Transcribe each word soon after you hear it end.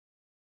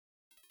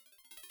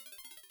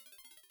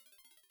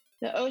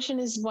The ocean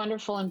is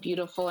wonderful and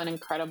beautiful and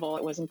incredible.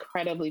 It was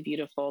incredibly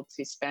beautiful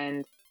to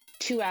spend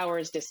 2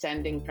 hours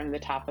descending from the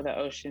top of the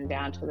ocean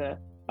down to the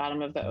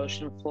bottom of the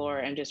ocean floor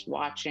and just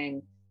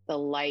watching the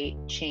light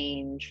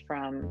change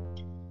from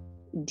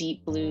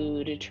deep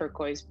blue to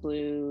turquoise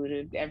blue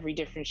to every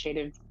different shade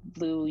of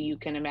blue you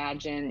can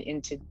imagine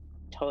into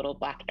total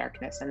black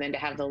darkness. And then to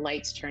have the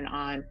lights turn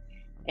on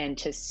and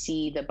to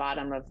see the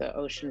bottom of the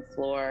ocean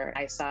floor.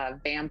 I saw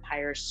a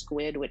vampire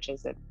squid, which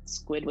is a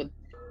squid with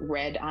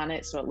red on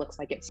it, so it looks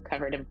like it's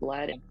covered in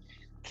blood, and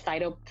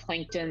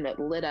phytoplankton that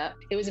lit up.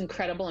 It was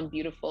incredible and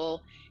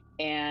beautiful.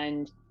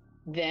 And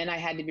then I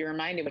had to be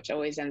reminded, which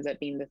always ends up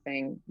being the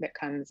thing that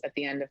comes at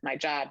the end of my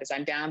job, is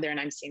I'm down there and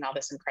I'm seeing all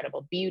this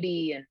incredible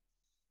beauty and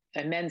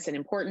immense and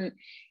important.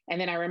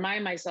 And then I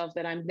remind myself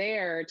that I'm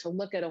there to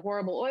look at a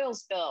horrible oil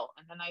spill,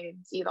 and then I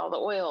see all the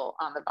oil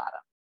on the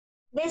bottom.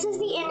 This is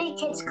the Indie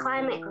Kids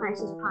Climate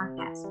Crisis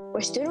Podcast,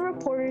 where student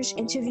reporters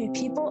interview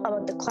people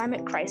about the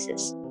climate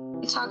crisis.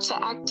 We talk to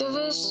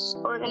activists,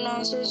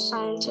 organizers,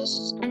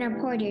 scientists, and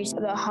reporters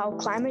about how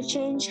climate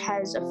change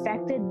has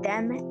affected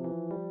them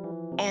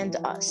and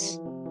us.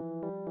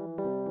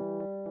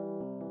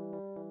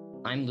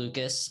 I'm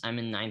Lucas. I'm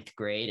in 9th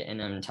grade,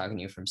 and I'm talking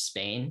to you from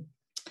Spain.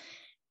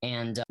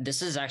 And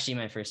this is actually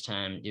my first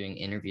time doing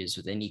interviews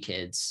with indie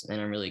kids,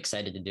 and I'm really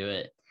excited to do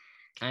it.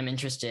 I'm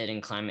interested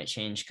in climate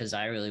change because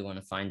I really want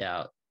to find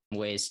out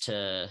ways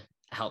to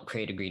help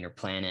create a greener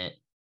planet,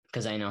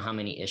 because I know how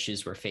many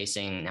issues we're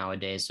facing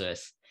nowadays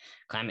with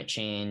climate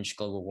change,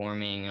 global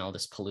warming, all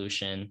this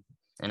pollution,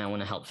 and I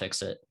want to help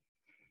fix it.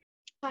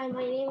 Hi,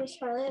 my name is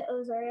Charlotte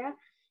Ozoria,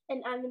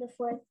 and I'm in the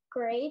 4th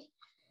grade,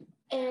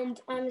 and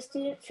I'm a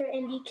student for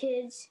Indie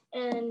Kids,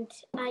 and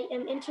I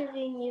am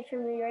interviewing you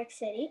from New York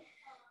City.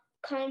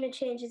 Climate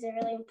change is a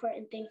really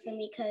important thing for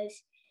me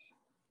because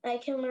I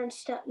can learn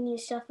new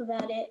stuff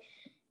about it,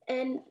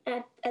 and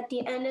at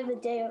the end of the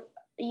day,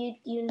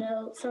 you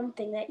know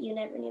something that you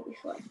never knew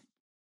before.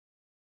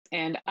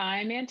 And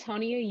I'm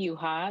Antonia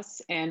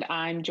Juhasz, and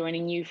I'm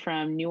joining you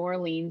from New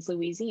Orleans,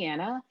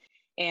 Louisiana.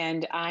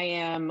 And I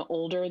am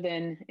older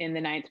than in the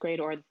 9th grade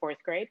or the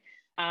 4th grade.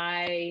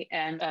 I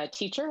am a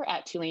teacher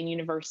at Tulane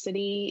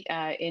University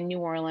in New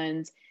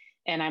Orleans,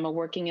 and I'm a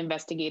working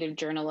investigative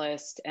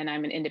journalist, and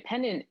I'm an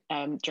independent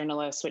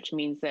journalist, which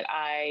means that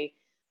I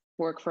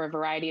work for a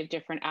variety of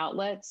different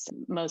outlets,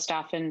 most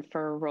often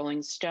for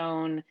Rolling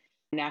Stone,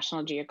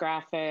 National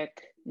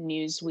Geographic,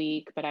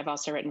 Newsweek, but I've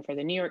also written for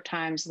the New York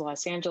Times, the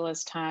Los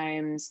Angeles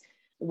Times,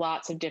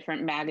 lots of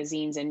different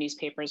magazines and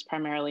newspapers,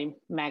 primarily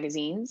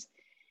magazines.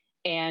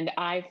 And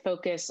I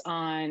focus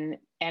on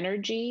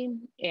energy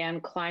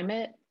and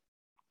climate,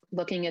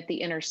 looking at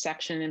the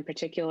intersection in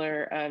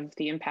particular of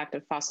the impact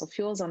of fossil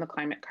fuels on the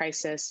climate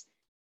crisis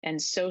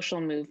and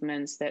social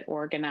movements that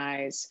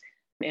organize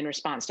in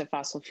response to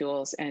fossil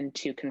fuels and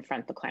to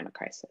confront the climate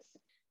crisis.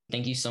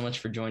 Thank you so much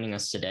for joining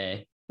us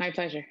today. My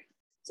pleasure.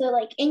 So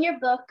in your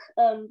book,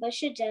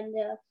 Bush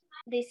Agenda,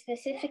 they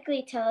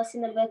specifically tell us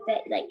in the book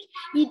that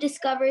you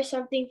discover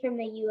something from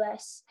the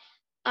U.S.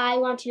 I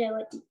want to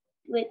know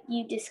what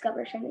you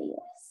discovered from the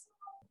U.S.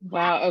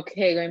 Wow.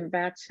 Okay. Going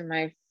back to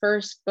my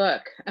first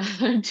book,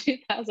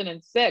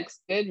 2006.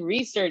 Good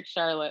research,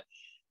 Charlotte.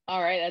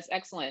 All right. That's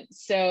excellent.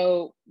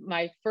 So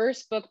my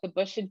first book, The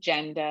Bush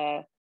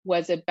Agenda,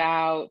 was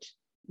about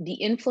the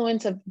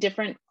influence of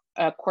different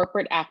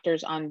corporate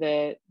actors on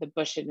the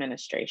Bush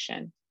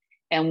administration.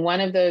 And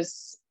one of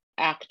those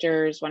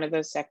sectors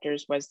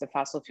was the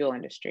fossil fuel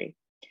industry.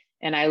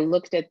 And I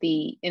looked at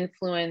the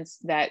influence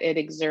that it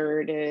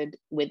exerted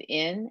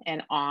within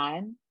and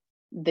on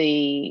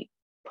the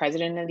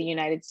President of the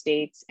United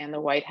States and the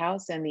White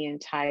House and the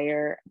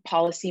entire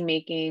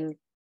policymaking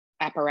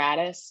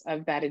apparatus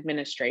of that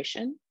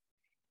administration,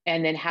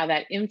 and then how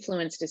that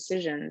influenced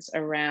decisions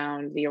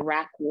around the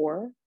Iraq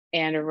War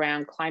and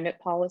around climate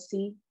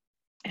policy.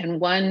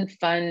 And one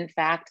fun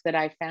fact that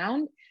I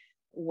found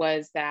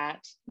was that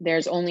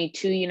there's only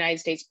 2 United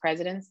States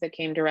presidents that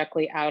came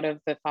directly out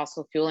of the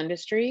fossil fuel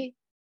industry,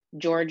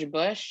 George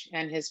Bush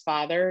and his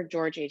father,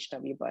 George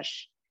H.W.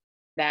 Bush.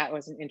 That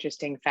was an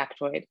interesting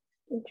factoid.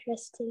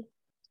 Interesting.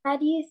 How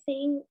do you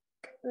think,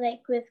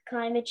 with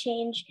climate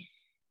change,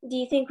 do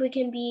you think we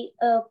can be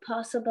a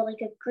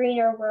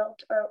greener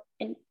world or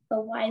a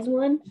wise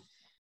one?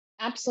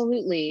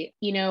 Absolutely.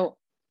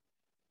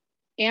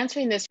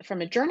 Answering this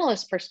from a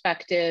journalist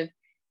perspective,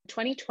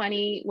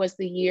 2020 was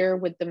the year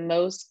with the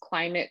most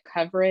climate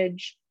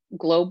coverage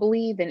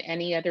globally than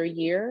any other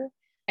year.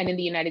 And in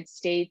the United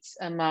States,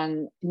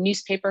 among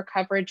newspaper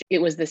coverage, it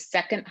was the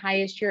second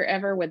highest year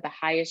ever, with the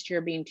highest year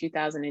being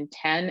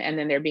 2010, and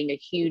then there being a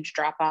huge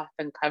drop off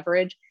in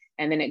coverage,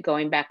 and then it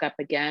going back up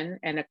again.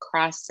 And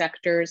across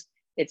sectors,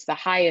 it's the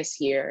highest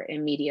year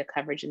in media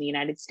coverage in the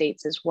United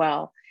States as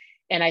well.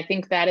 And I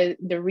think that is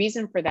the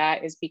reason for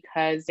that is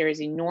because there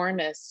is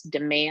enormous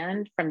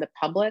demand from the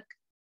public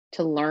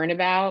to learn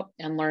about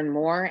and learn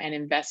more and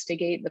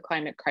investigate the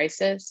climate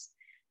crisis.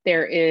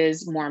 There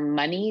is more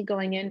money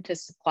going in to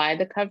supply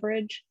the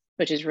coverage,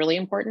 which is really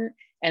important.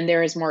 And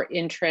there is more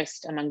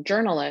interest among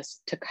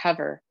journalists to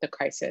cover the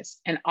crisis.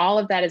 And all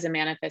of that is a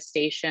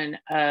manifestation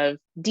of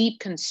deep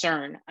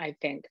concern, I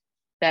think,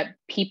 that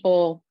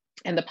people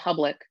and the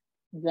public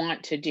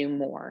want to do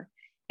more.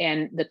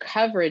 And the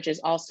coverage is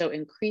also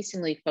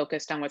increasingly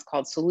focused on what's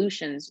called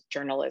solutions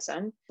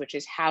journalism, which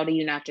is how do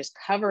you not just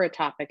cover a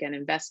topic and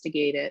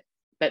investigate it,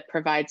 but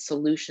provide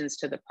solutions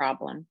to the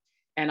problem.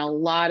 And a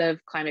lot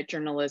of climate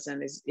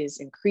journalism is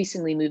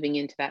increasingly moving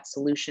into that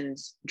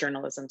solutions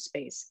journalism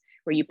space,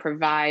 where you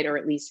provide or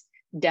at least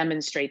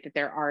demonstrate that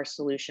there are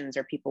solutions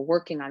or people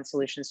working on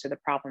solutions to the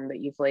problem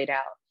that you've laid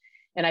out.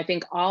 And I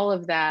think all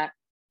of that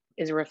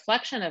is a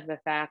reflection of the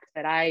fact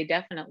that I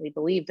definitely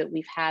believe that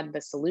we've had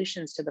the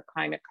solutions to the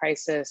climate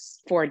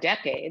crisis for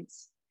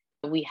decades.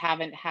 We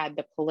haven't had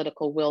the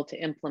political will to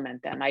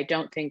implement them. I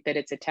don't think that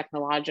it's a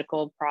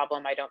technological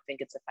problem. I don't think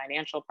it's a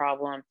financial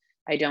problem.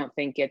 I don't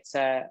think it's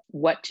a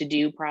what to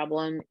do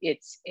problem.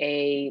 It's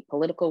a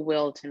political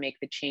will to make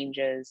the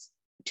changes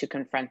to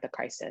confront the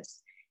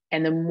crisis.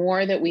 And the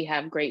more that we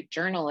have great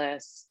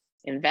journalists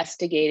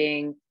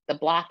investigating the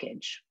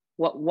blockage,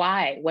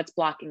 what's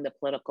blocking the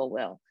political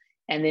will,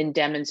 and then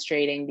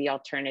demonstrating the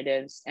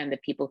alternatives and the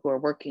people who are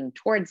working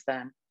towards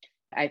them,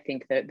 I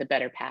think that the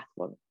better path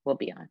will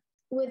be on.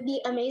 With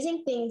the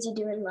amazing things you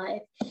do in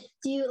life,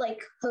 do you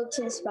hope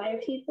to inspire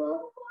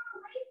people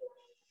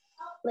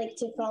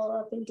to follow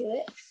up and do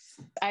it?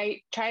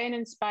 I try and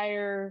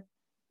inspire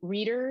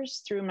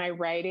readers through my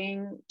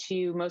writing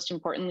to most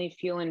importantly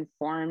feel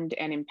informed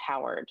and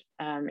empowered,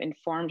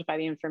 informed by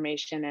the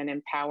information and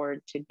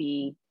empowered to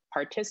be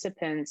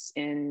participants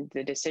in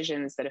the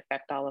decisions that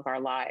affect all of our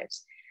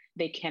lives.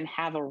 They can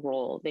have a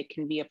role, they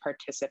can be a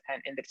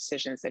participant in the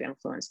decisions that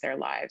influence their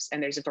lives.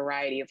 And there's a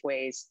variety of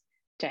ways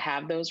to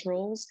have those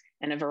roles,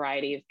 and a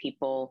variety of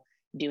people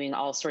doing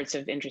all sorts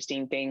of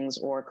interesting things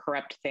or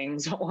corrupt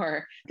things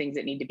or things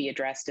that need to be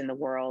addressed in the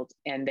world.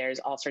 And there's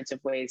all sorts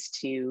of ways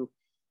to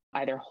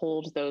either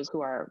hold those who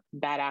are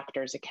bad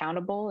actors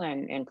accountable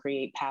and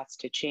create paths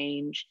to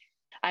change.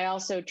 I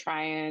also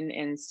try and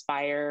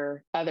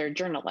inspire other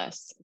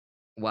journalists.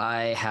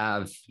 Why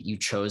have you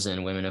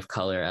chosen women of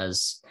color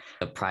as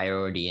a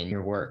priority in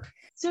your work?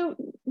 So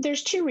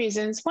there's two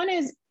reasons. One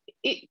is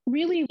it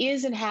really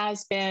is and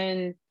has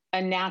been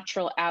a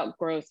natural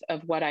outgrowth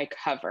of what I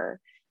cover,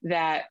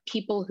 that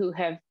people who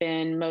have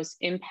been most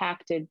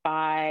impacted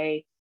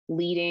by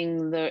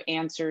leading the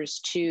answers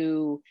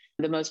to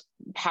the most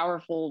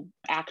powerful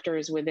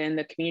actors within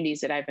the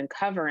communities that I've been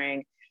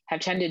covering have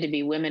tended to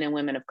be women and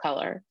women of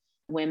color.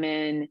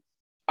 Women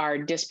are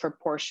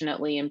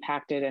disproportionately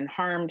impacted and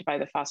harmed by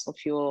the fossil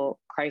fuel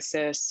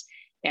crisis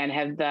and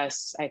have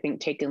thus, I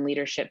think, taken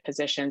leadership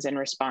positions in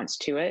response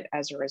to it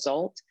as a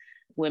result.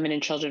 Women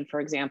and children, for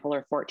example,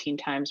 are 14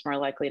 times more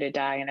likely to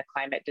die in a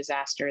climate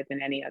disaster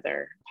than any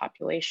other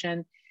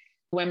population.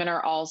 Women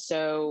are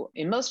also,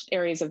 in most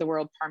areas of the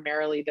world,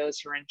 primarily those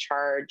who are in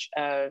charge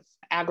of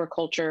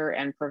agriculture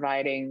and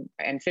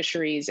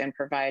fisheries and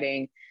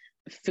providing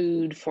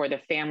food for the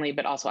family,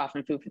 but also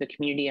often food for the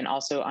community, and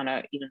also even on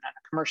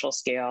a commercial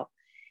scale.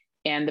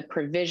 And the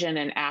provision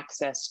and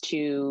access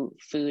to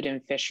food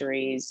and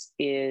fisheries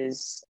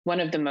is one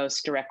of the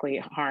most directly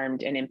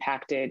harmed and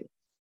impacted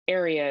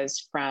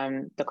areas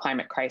from the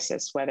climate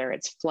crisis, whether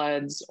it's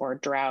floods or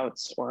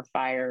droughts or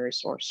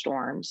fires or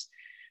storms,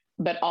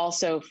 but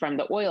also from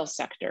the oil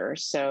sector.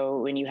 So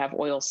when you have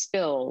oil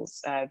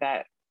spills,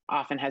 that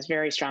often has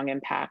very strong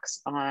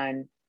impacts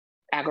on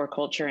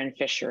agriculture and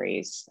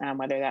fisheries,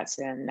 whether that's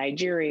in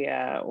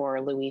Nigeria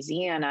or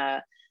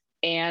Louisiana.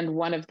 And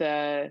one of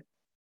the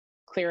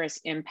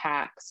clearest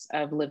impacts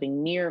of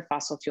living near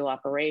fossil fuel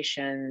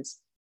operations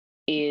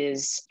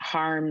is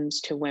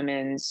harms to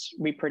women's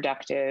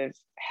reproductive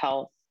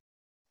health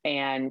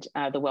and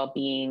the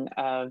well-being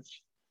of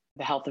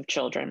the health of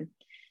children.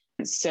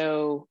 And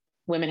so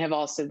women have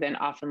also then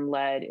often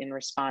led in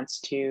response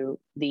to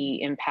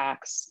the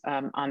impacts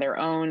on their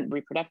own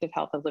reproductive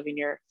health of living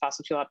near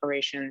fossil fuel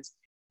operations,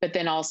 but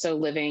then also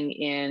living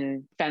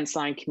in fence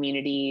line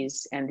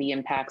communities, and the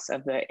impacts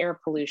of the air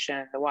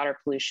pollution, the water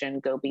pollution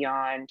go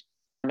beyond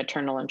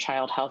maternal and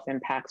child health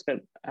impacts, but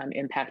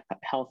impact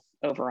health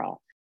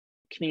overall.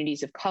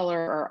 Communities of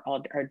color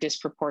are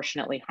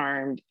disproportionately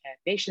harmed, and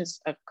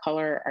nations of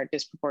color are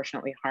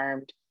disproportionately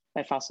harmed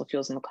by fossil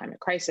fuels in the climate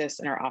crisis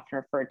and are often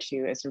referred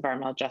to as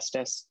environmental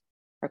justice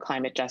or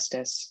climate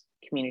justice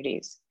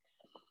communities.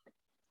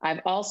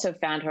 I've also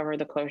found, however,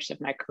 the course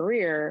of my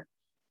career,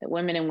 that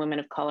women and women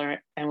of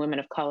color, and women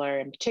of color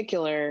in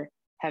particular,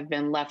 have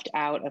been left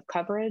out of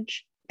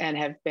coverage and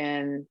have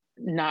been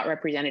not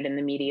represented in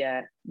the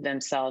media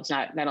themselves,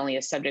 not only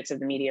as subjects of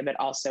the media, but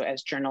also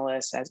as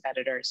journalists, as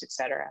editors, et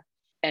cetera.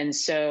 And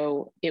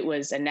so it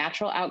was a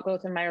natural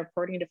outgrowth in my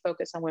reporting to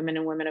focus on women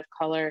and women of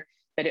color,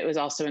 but it was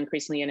also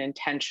increasingly an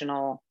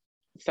intentional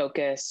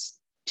focus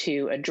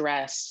to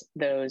address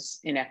those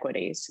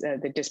inequities,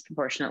 the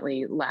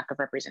disproportionately lack of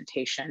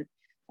representation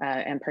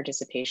and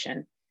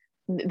participation.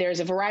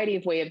 There's a variety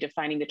of ways of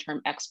defining the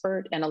term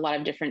expert and a lot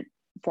of different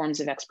forms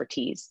of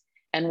expertise.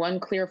 And one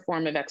clear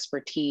form of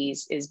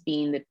expertise is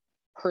being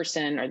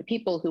person or the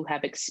people who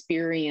have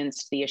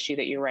experienced the issue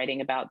that you're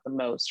writing about the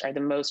most, are the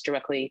most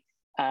directly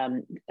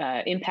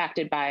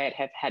impacted by it,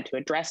 have had to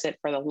address it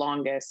for the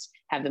longest,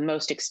 have the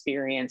most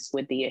experience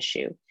with the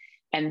issue.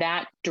 And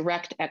that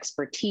direct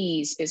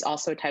expertise is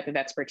also a type of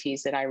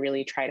expertise that I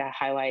really try to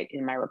highlight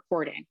in my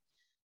reporting.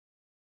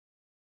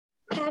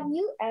 Have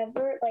you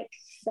ever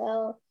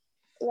felt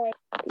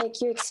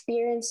like you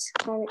experienced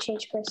climate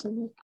change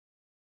personally?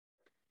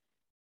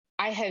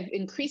 I have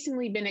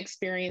increasingly been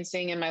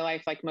experiencing in my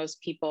life, like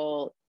most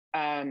people,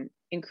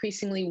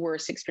 increasingly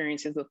worse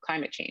experiences with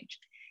climate change.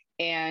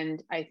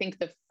 And I think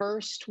the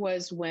first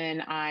was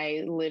when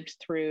I lived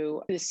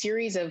through the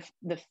series of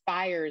the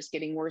fires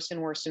getting worse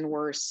and worse and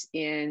worse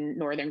in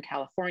Northern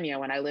California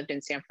when I lived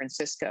in San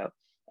Francisco.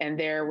 And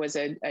there was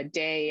a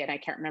day, and I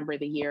can't remember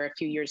the year, a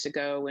few years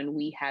ago, when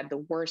we had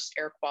the worst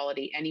air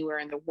quality anywhere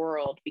in the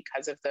world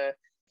because of the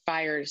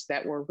fires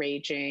that were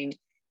raging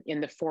in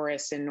the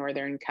forests in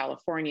Northern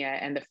California.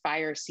 And the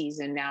fire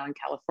season now in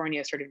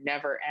California sort of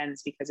never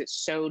ends because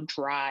it's so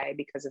dry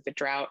because of the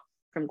drought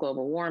from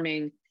global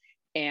warming.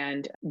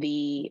 And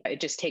it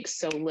just takes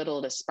so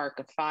little to spark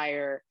a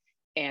fire.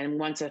 And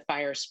once a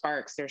fire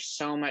sparks, there's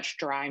so much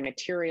dry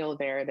material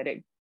there that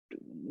it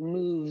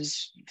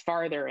moves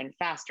farther and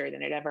faster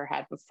than it ever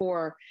had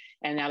before.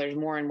 And now there's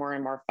more and more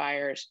and more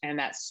fires. And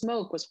that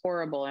smoke was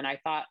horrible. And I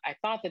thought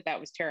that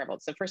was terrible.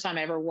 It's the first time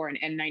I ever wore an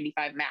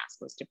N95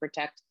 mask, was to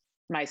protect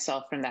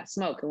myself from that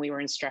smoke. And we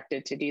were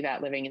instructed to do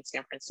that living in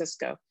San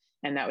Francisco.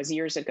 And that was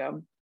years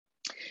ago.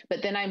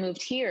 But then I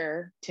moved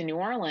here to New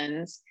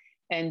Orleans.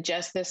 And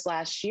just this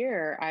last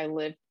year, I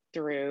lived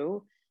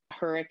through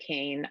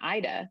Hurricane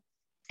Ida.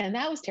 And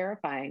that was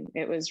terrifying.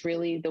 It was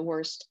really the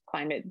worst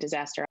climate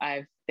disaster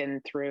I've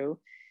been through.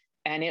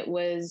 And it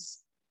was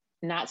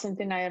not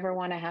something I ever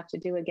want to have to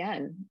do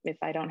again if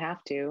I don't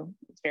have to.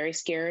 It's very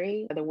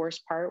scary. The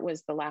worst part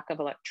was the lack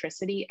of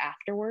electricity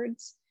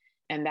afterwards.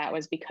 And that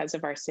was because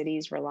of our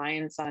city's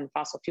reliance on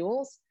fossil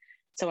fuels.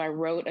 So I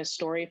wrote a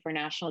story for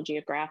National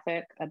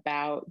Geographic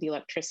about the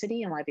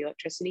electricity and why the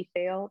electricity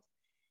failed.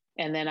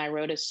 And then I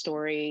wrote a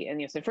story,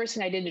 and so the first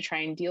thing I did to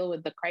try and deal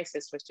with the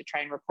crisis was to try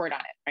and report on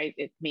it, right?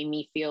 It made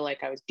me feel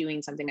like I was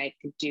doing something I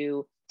could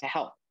do to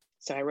help.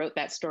 So I wrote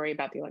that story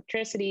about the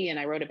electricity, and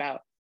I wrote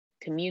about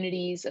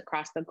communities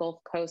across the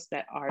Gulf Coast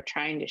that are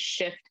trying to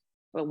shift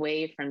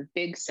away from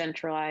big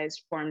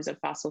centralized forms of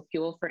fossil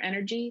fuel for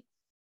energy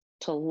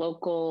to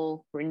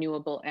local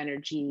renewable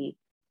energy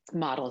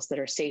models that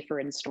are safer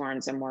in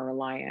storms and more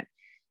reliant.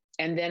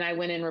 And then I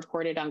went and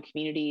reported on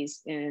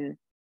communities in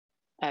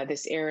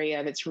this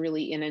area that's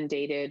really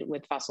inundated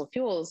with fossil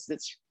fuels,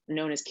 that's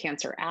known as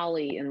Cancer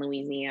Alley in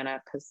Louisiana,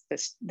 because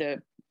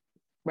the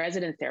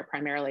residents there,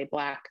 primarily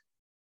Black,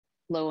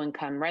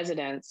 low-income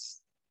residents,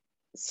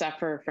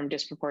 suffer from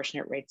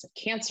disproportionate rates of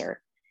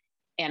cancer.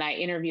 And I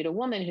interviewed a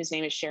woman whose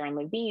name is Sharon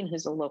Levine,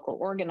 who's a local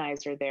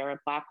organizer there, a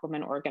Black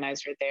woman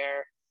organizer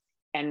there,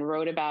 and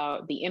wrote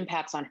about the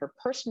impacts on her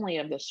personally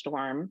of the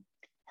storm,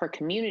 her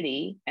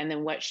community, and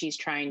then what she's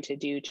trying to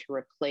do to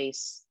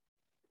replace,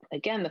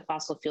 again, the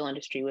fossil fuel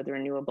industry with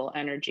renewable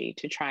energy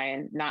to try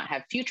and not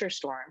have future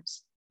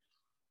storms,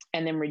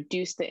 and then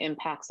reduce the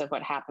impacts of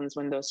what happens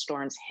when those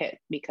storms hit.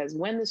 Because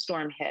when the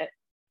storm hit,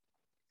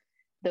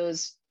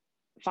 those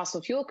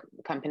fossil fuel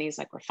companies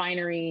like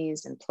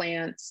refineries and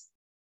plants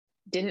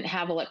didn't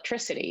have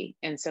electricity.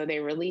 And so they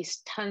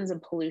released tons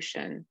of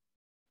pollution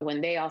when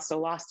they also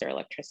lost their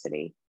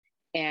electricity.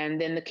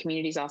 And then the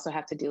communities also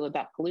have to deal with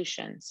that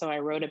pollution. So I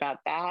wrote about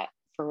that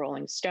for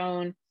Rolling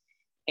Stone.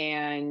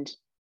 And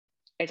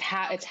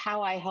it's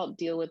how I help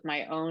deal with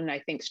my own, I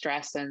think,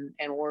 stress and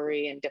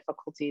worry and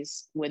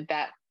difficulties with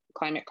that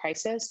climate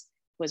crisis,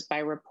 was by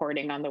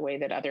reporting on the way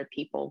that other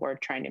people were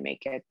trying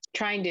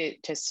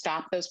to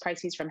stop those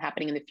crises from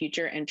happening in the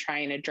future and try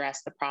and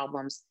address the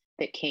problems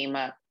that came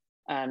up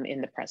in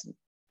the present.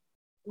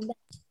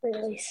 That's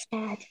really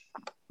sad.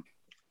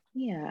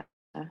 Yeah,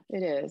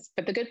 it is.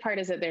 But the good part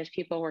is that there's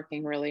people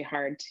working really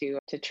hard to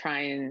try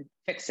and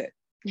fix it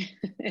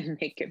and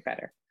make it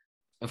better.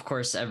 Of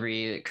course,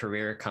 every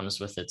career comes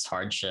with its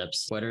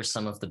hardships. What are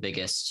some of the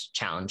biggest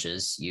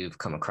challenges you've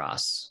come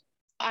across?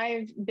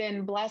 I've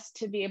been blessed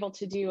to be able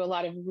to do a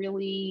lot of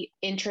really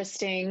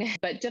interesting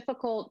but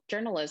difficult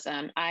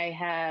journalism. I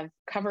have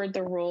covered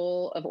the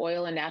role of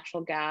oil and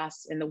natural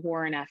gas in the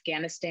war in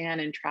Afghanistan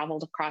and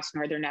traveled across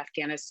northern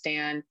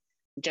Afghanistan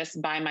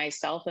just by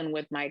myself and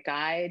with my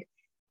guide,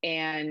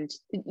 and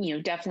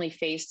definitely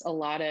faced a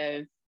lot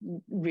of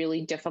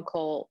really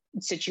difficult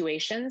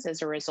situations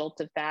as a result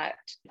of that.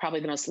 Probably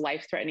the most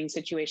life-threatening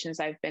situations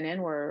I've been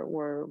in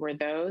were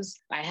those.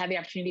 I had the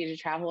opportunity to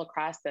travel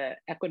across the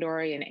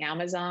Ecuadorian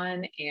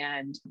Amazon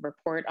and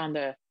report on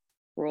the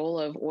role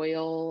of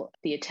oil,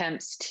 the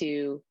attempts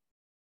to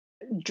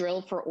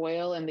drill for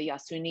oil in the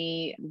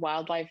Yasuni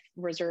Wildlife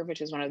Reserve,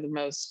 which is one of the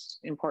most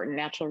important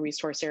natural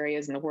resource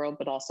areas in the world,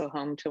 but also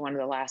home to one of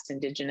the last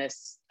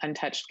indigenous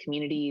untouched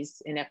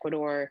communities in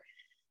Ecuador,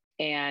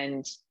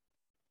 and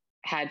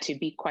had to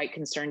be quite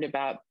concerned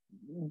about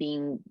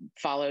being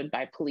followed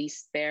by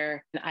police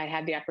there. I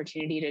had the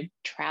opportunity to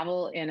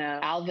travel in a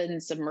Alvin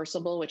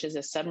submersible, which is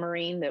a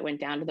submarine that went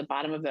down to the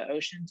bottom of the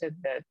ocean to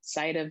the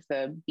site of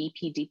the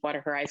BP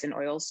Deepwater Horizon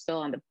oil spill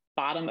on the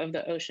bottom of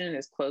the ocean,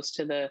 as close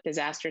to the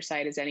disaster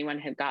site as anyone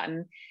had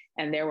gotten.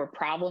 And there were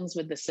problems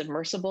with the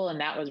submersible, and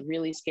that was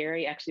really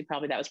scary. Actually,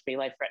 probably that was pretty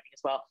life-threatening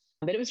as well,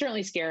 but it was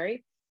certainly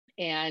scary.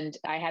 And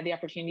I had the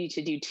opportunity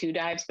to do 2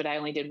 dives, but I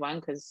only did 1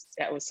 because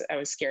I was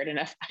scared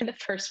enough by the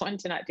first one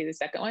to not do the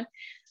second one.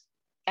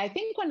 I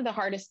think one of the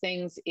hardest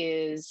things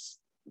is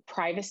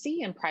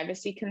privacy and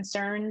privacy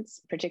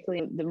concerns,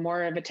 particularly the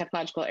more of a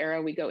technological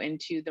era we go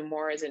into, the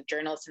more as a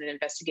journalist and an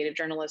investigative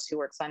journalist who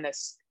works on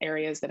this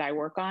areas that I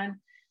work on,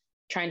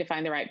 trying to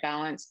find the right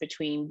balance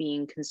between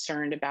being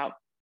concerned about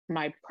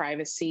my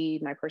privacy,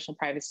 my personal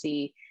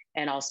privacy,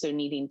 and also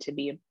needing to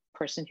be a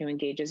person who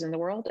engages in the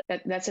world.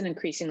 That's an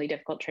increasingly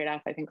difficult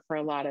trade-off, I think, for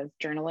a lot of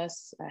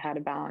journalists, how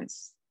to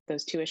balance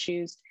those 2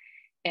 issues.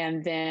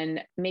 And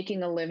then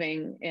making a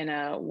living in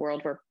a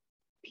world where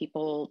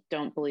people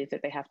don't believe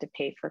that they have to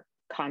pay for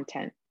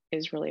content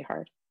is really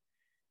hard.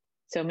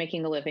 So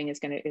making a living is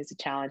a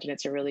challenge, and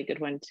it's a really good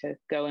one to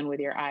go in with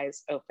your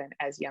eyes open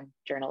as young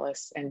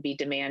journalists and be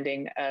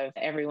demanding of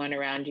everyone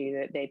around you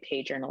that they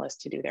pay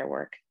journalists to do their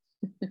work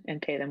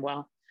and pay them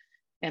well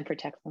and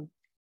protect them.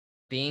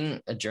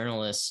 Being a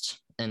journalist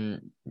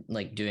and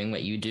like doing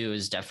what you do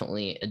is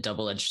definitely a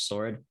double-edged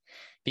sword,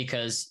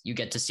 because you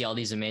get to see all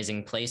these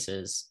amazing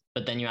places,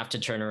 but then you have to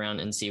turn around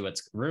and see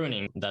what's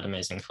ruining that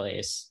amazing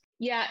place.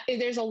 Yeah,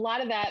 there's a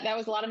lot of that. That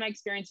was a lot of my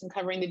experience in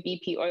covering the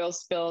BP oil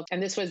spill.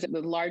 And this was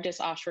the largest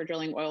offshore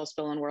drilling oil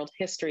spill in world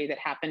history that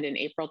happened in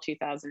April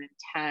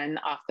 2010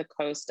 off the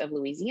coast of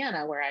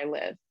Louisiana, where I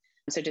live.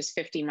 So just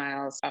 50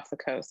 miles off the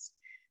coast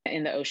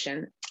in the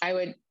ocean. I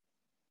would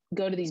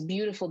go to these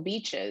beautiful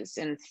beaches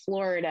in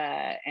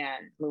Florida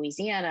and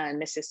Louisiana and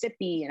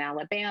Mississippi and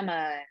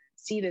Alabama and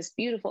see this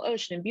beautiful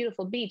ocean and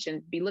beautiful beach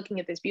and be looking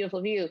at this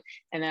beautiful view.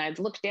 And then I'd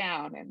look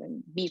down and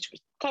the beach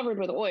was covered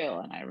with oil.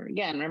 And I,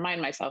 again,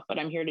 remind myself what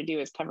I'm here to do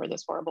is cover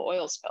this horrible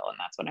oil spill. And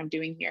that's what I'm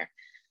doing here.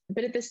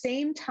 But at the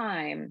same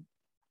time,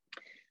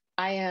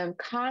 I am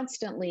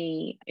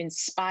constantly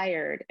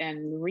inspired.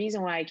 And the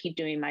reason why I keep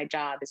doing my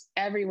job is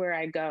everywhere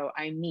I go,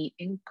 I meet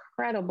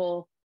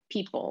incredible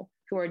people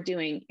who are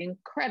doing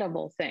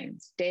incredible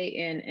things day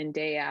in and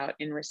day out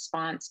in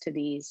response to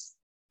these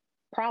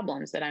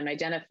problems that I'm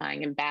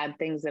identifying and bad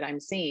things that I'm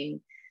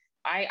seeing.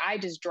 I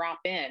just drop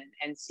in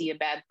and see a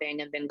bad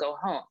thing and then go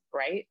home,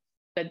 right?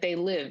 But they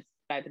live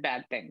by the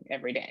bad thing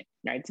every day,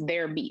 right? It's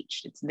their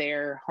beach, it's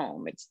their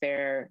home, it's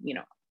their,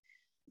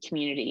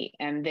 community,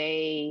 and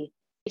they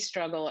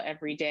struggle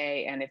every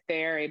day. And if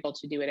they're able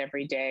to do it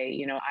every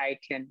day, I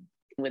can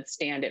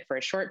withstand it for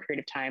a short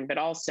period of time, but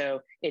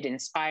also it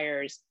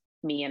inspires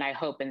me, and I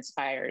hope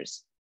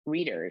inspires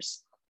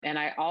readers. And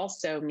I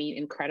also meet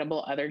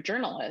incredible other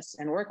journalists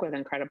and work with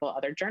incredible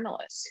other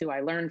journalists who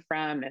I learn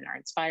from and are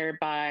inspired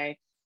by,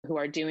 who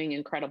are doing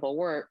incredible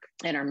work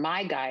and are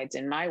my guides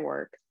in my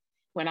work.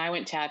 When I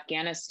went to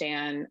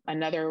Afghanistan,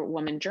 another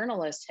woman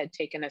journalist had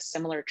taken a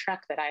similar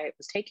trek that I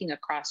was taking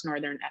across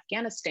northern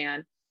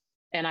Afghanistan.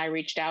 And I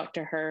reached out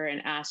to her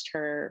and asked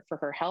her for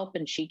her help.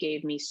 And she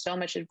gave me so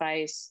much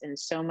advice and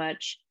so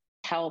much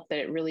help that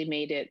it really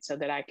made it so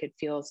that I could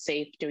feel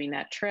safe doing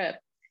that trip.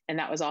 And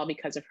that was all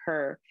because of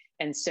her.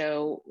 And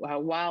so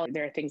while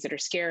there are things that are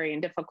scary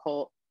and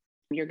difficult,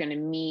 you're going to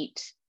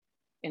meet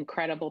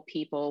incredible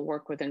people,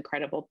 work with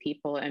incredible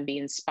people, and be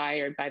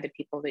inspired by the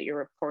people that you're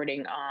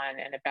reporting on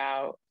and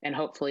about, and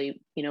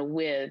hopefully,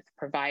 with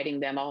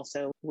providing them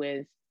also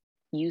with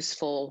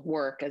useful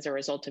work as a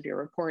result of your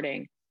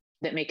reporting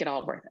that make it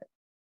all worth it.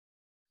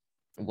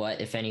 What,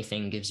 if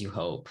anything, gives you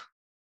hope?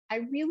 I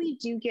really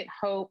do get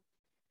hope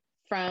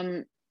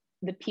from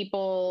the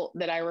people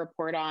that I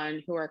report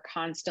on who are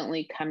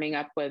constantly coming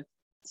up with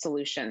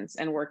solutions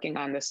and working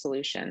on the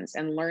solutions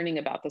and learning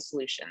about the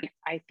solution.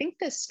 I think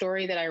this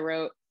story that I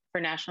wrote for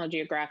National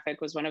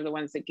Geographic was one of the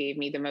ones that gave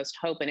me the most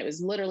hope. And it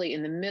was literally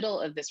in the middle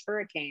of this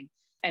hurricane.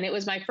 And it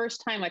was my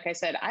first time, like I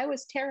said, I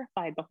was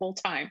terrified the whole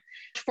time.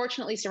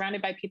 Fortunately,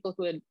 surrounded by people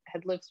who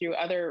had lived through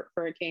other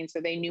hurricanes, so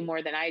they knew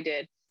more than I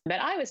did. But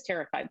I was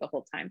terrified the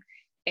whole time.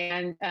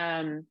 And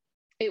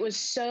it was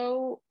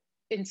so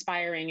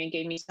inspiring and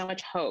gave me so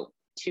much hope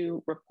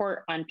to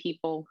report on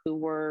people who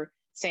were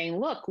saying,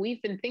 look,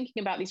 we've been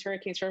thinking about these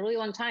hurricanes for a really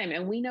long time,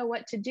 and we know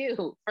what to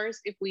do.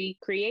 First, if we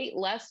create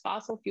less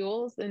fossil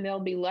fuels, then there'll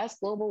be less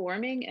global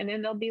warming, and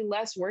then there'll be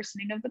less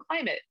worsening of the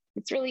climate.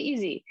 It's really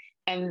easy.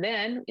 And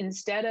then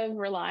instead of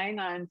relying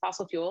on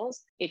fossil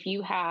fuels, if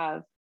you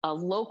have a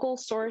local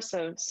source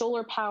of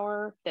solar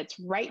power that's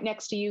right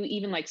next to you,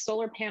 even like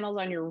solar panels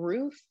on your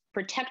roof,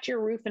 protect your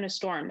roof in a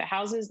storm. The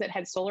houses that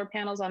had solar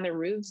panels on their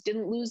roofs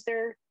didn't lose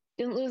their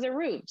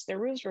roofs. Their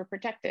roofs were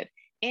protected.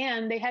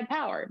 And they had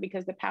power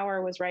because the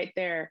power was right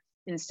there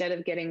instead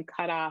of getting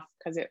cut off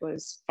because it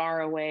was far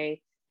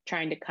away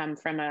trying to come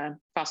from a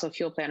fossil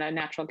fuel plant, a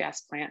natural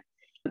gas plant.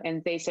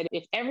 And they said,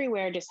 if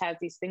everywhere just has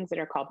these things that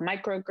are called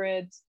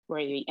microgrids,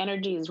 where the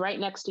energy is right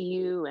next to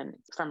you and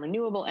it's from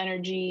renewable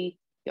energy,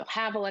 you'll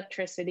have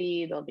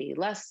electricity, there'll be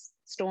less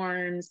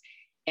storms.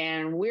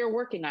 And we're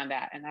working on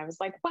that. And I was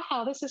like,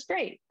 wow, this is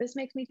great. This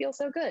makes me feel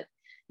so good.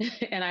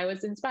 And I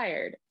was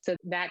inspired. So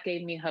that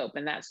gave me hope.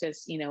 And that's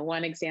just,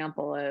 one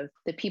example of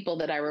the people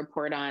that I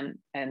report on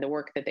and the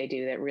work that they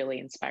do that really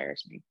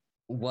inspires me.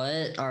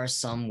 What are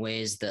some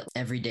ways that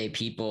everyday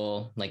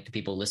people, like the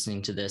people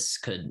listening to this,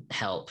 could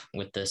help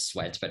with this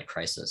widespread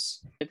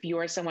crisis? If you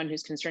are someone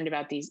who's concerned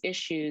about these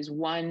issues,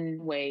 one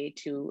way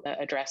to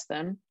address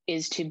them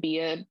is to be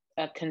a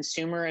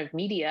consumer of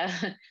media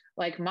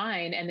like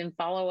mine, and then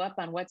follow up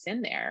on what's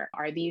in there.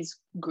 Are these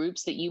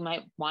groups that you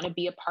might want to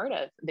be a part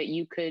of, that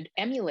you could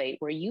emulate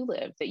where you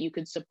live, that you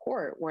could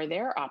support where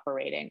they're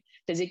operating?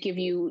 Does it give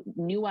you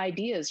new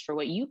ideas for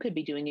what you could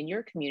be doing in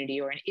your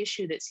community, or an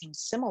issue that seems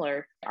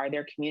similar? Are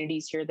there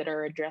communities here that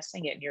are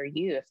addressing it near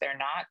you? If they're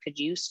not, could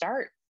you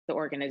start the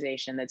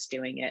organization that's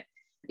doing it?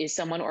 Is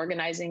someone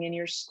organizing in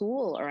your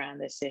school around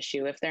this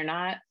issue? If they're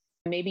not,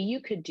 maybe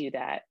you could do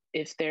that.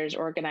 If there's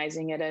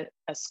organizing at a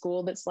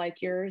school that's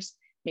like yours,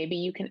 maybe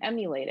you can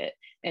emulate it.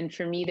 And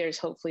for me, there's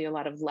hopefully a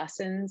lot of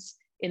lessons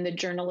in the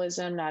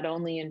journalism, not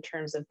only in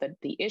terms of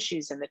the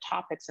issues and the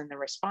topics and the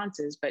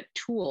responses, but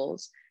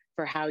tools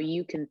for how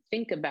you can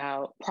think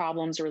about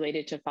problems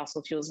related to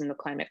fossil fuels in the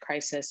climate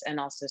crisis, and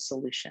also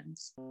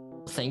solutions.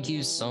 Thank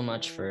you so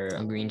much for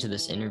agreeing to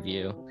this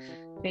interview.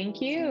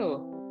 Thank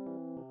you.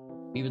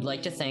 We would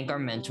like to thank our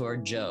mentor,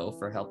 Joe,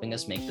 for helping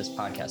us make this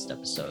podcast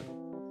episode.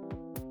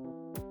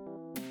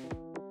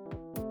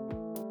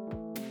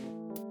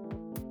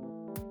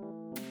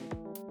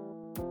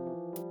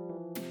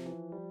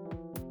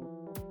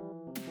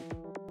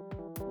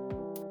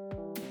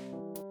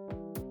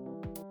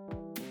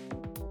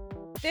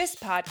 This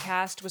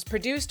podcast was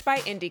produced by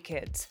Indie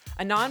Kids,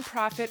 a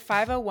nonprofit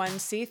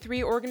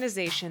 501c3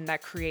 organization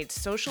that creates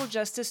social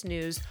justice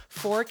news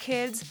for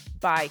kids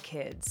by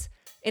kids.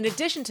 In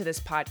addition to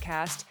this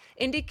podcast,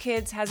 Indie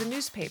Kids has a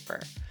newspaper.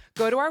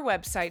 Go to our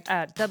website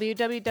at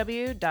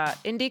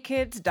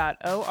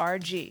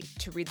www.indiekids.org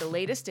to read the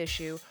latest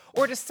issue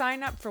or to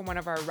sign up for one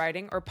of our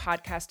writing or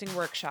podcasting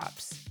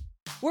workshops.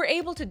 We're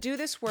able to do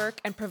this work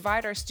and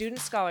provide our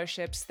student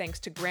scholarships thanks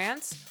to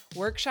grants,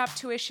 workshop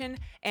tuition,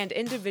 and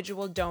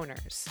individual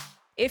donors.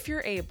 If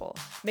you're able,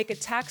 make a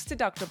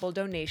tax-deductible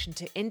donation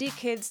to Indie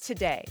Kids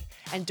today,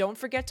 and don't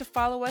forget to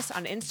follow us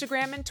on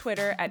Instagram and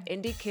Twitter at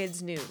Indie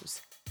Kids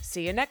News.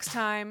 See you next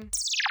time.